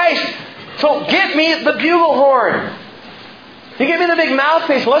the Christ. So get me the bugle horn. You give me the big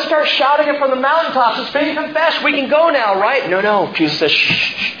mouthpiece. Let's start shouting it from the mountaintops. It's been confessed. We can go now, right?" No. Jesus says,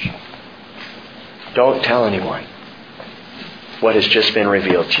 shh. Don't tell anyone what has just been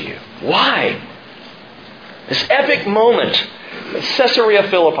revealed to you. Why? This epic moment at Caesarea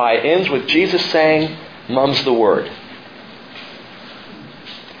Philippi ends with Jesus saying, "Mum's the word."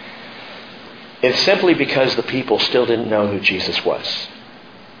 It's simply because the people still didn't know who Jesus was.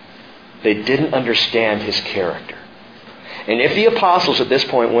 They didn't understand His character. And if the apostles at this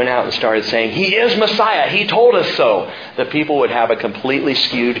point went out and started saying, "He is Messiah, He told us so," the people would have a completely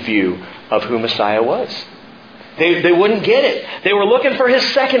skewed view of who Messiah was. They wouldn't get it. They were looking for His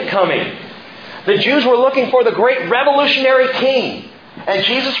second coming. The Jews were looking for the great revolutionary king. And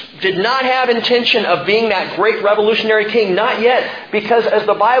Jesus did not have intention of being that great revolutionary king. Not yet. Because as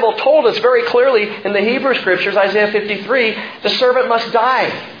the Bible told us very clearly in the Hebrew Scriptures, Isaiah 53, the servant must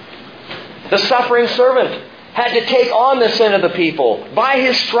die. The suffering servant had to take on the sin of the people. By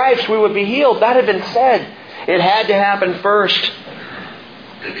His stripes we would be healed. That had been said. It had to happen first.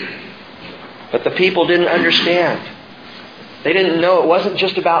 But the people didn't understand. They didn't know it wasn't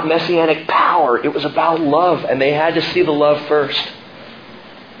just about messianic power. It was about love. And they had to see the love first.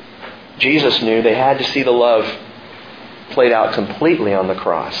 Jesus knew they had to see the love played out completely on the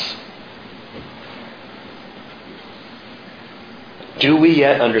cross. Do we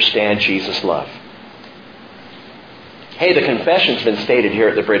yet understand Jesus' love? Hey, the confession's been stated here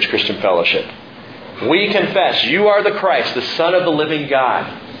at the Bridge Christian Fellowship. We confess you are the Christ, the Son of the living God.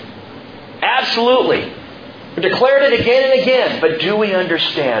 Absolutely. We declared it again and again. But do we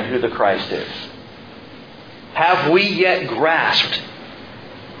understand who the Christ is? Have we yet grasped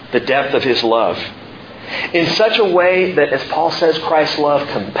the depth of His love in such a way that, as Paul says, Christ's love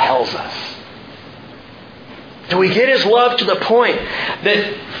compels us? Do we get His love to the point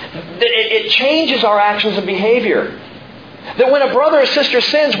that it changes our actions and behavior? That when a brother or sister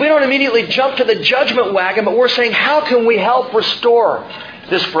sins, we don't immediately jump to the judgment wagon, but we're saying, how can we help restore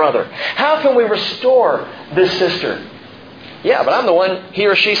this brother? How can we restore this sister? Yeah, but I'm the one he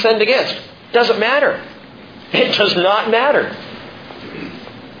or she sinned against. Doesn't matter. It does not matter.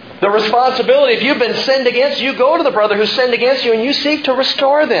 The responsibility, if you've been sinned against, you go to the brother who sinned against you and you seek to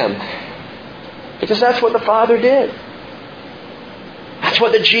restore them. Because that's what the Father did. That's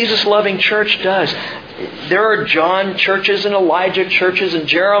what the Jesus-loving church does. There are John churches and Elijah churches and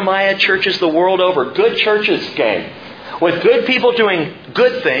Jeremiah churches the world over. Good churches, gang. With good people doing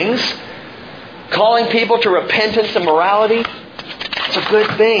good things, calling people to repentance and morality. It's a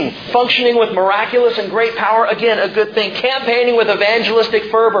good thing. Functioning with miraculous and great power, again, a good thing. Campaigning with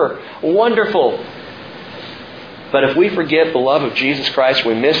evangelistic fervor, wonderful. But if we forget the love of Jesus Christ,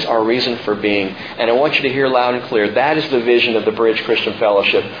 we miss our reason for being. And I want you to hear loud and clear, that is the vision of the Bridge Christian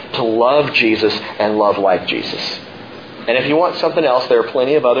Fellowship, to love Jesus and love like Jesus. And if you want something else, there are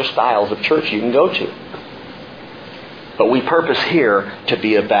plenty of other styles of church you can go to. But we purpose here to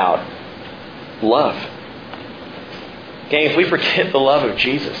be about love. Gang, if we forget the love of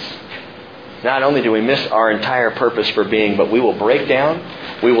Jesus, not only do we miss our entire purpose for being, but we will break down,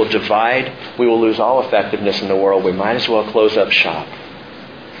 we will divide, we will lose all effectiveness in the world. We might as well close up shop.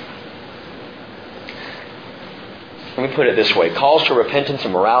 Let me put it this way. Calls to repentance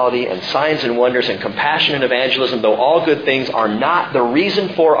and morality and signs and wonders and compassion and evangelism, though all good things, are not the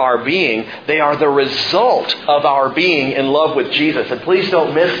reason for our being. They are the result of our being in love with Jesus. And please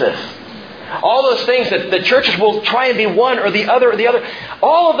don't miss this. All those things that the churches will try and be one or the other or the other,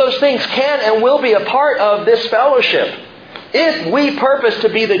 all of those things can and will be a part of this fellowship. If we purpose to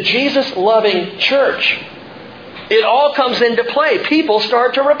be the Jesus-loving church, it all comes into play. People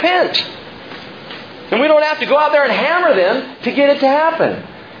start to repent. And we don't have to go out there and hammer them to get it to happen.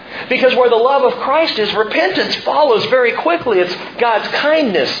 Because where the love of Christ is, repentance follows very quickly. It's God's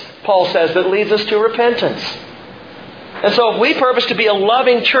kindness, Paul says, that leads us to repentance. And so if we purpose to be a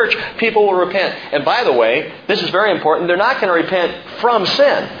loving church, people will repent. And by the way, this is very important, they're not going to repent from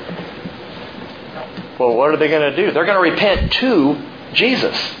sin. Well, what are they going to do? They're going to repent to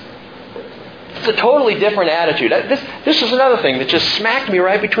Jesus. It's a totally different attitude. This is another thing that just smacked me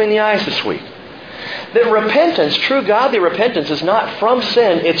right between the eyes this week. That repentance, true godly repentance, is not from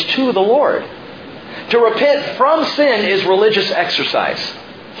sin, it's to the Lord. To repent from sin is religious exercise.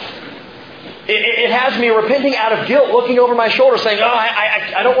 It has me repenting out of guilt, looking over my shoulder, saying,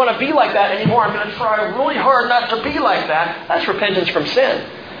 I don't want to be like that anymore. I'm going to try really hard not to be like that. That's repentance from sin.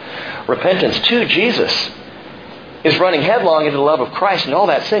 Repentance to Jesus is running headlong into the love of Christ, and all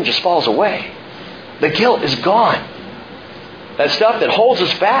that sin just falls away. The guilt is gone. That stuff that holds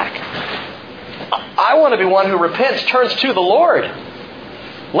us back. I want to be one who repents, turns to the Lord.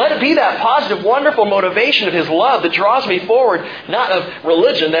 Let it be that positive, wonderful motivation of His love that draws me forward, not of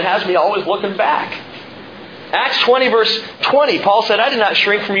religion that has me always looking back. Acts 20 verse 20, Paul said, I did not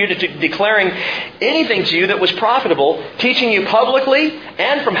shrink from you to declaring anything to you that was profitable, teaching you publicly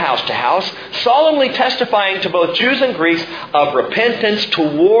and from house to house, solemnly testifying to both Jews and Greeks of repentance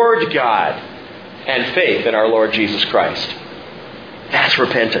toward God and faith in our Lord Jesus Christ. That's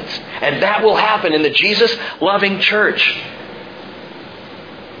repentance. And that will happen in the Jesus-loving church.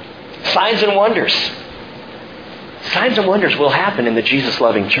 Signs and wonders. Signs and wonders will happen in the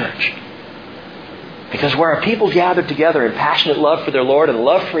Jesus-loving church. Because where our people gather together in passionate love for their Lord and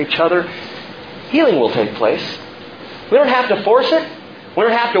love for each other, healing will take place. We don't have to force it. We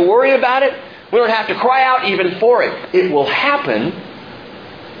don't have to worry about it. We don't have to cry out even for it. It will happen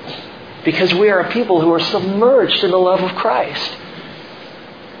because we are a people who are submerged in the love of Christ.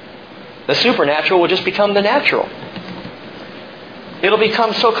 The supernatural will just become the natural. It'll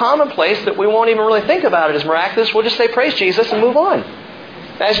become so commonplace that we won't even really think about it as miraculous. We'll just say, praise Jesus, and move on.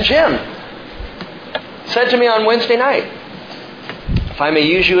 As Jim said to me on Wednesday night, if I may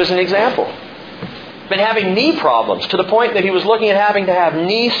use you as an example, been having knee problems to the point that he was looking at having to have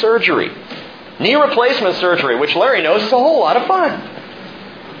knee surgery. Knee replacement surgery, which Larry knows is a whole lot of fun.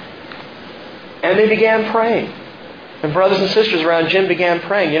 And they began praying. And brothers and sisters around Jim began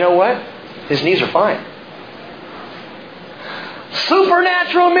praying. You know what? His knees are fine.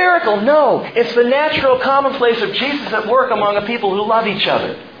 Supernatural miracle. No, it's the natural commonplace of Jesus at work among a people who love each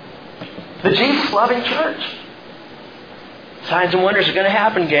other. The Jesus-loving church. Signs and wonders are going to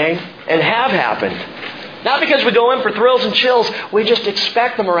happen, gang, and have happened. Not because we go in for thrills and chills. We just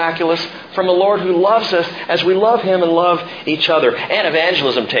expect the miraculous from a Lord who loves us as we love Him and love each other. And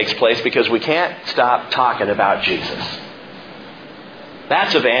evangelism takes place because we can't stop talking about Jesus.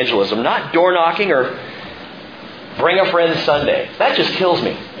 That's evangelism, not door knocking or Bring a Friend Sunday. That just kills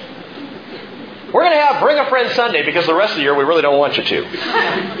me. We're going to have Bring a Friend Sunday because the rest of the year we really don't want you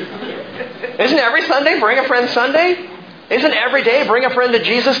to. Isn't every Sunday Bring a Friend Sunday? Isn't every day Bring a Friend to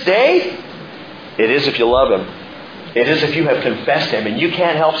Jesus Day? It is if you love Him. It is if you have confessed Him and you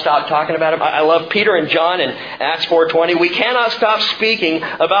can't help stop talking about Him. I love Peter and John in Acts 4:20. We cannot stop speaking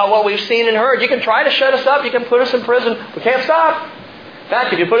about what we've seen and heard. You can try to shut us up. You can put us in prison. We can't stop. In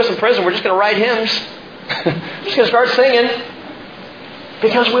fact, if you put us in prison, we're just going to write hymns. We're just going to start singing.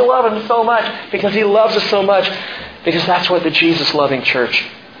 Because we love Him so much. Because He loves us so much. Because that's what the Jesus-loving church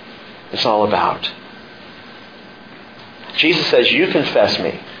is all about. Jesus says, you confess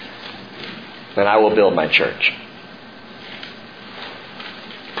me, and I will build my church.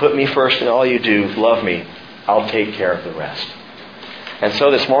 Put me first in all you do. Love me. I'll take care of the rest. And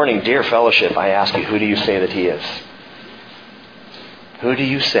so this morning, dear fellowship, I ask you, who do you say that He is? Who do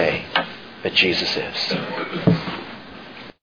you say that Jesus is?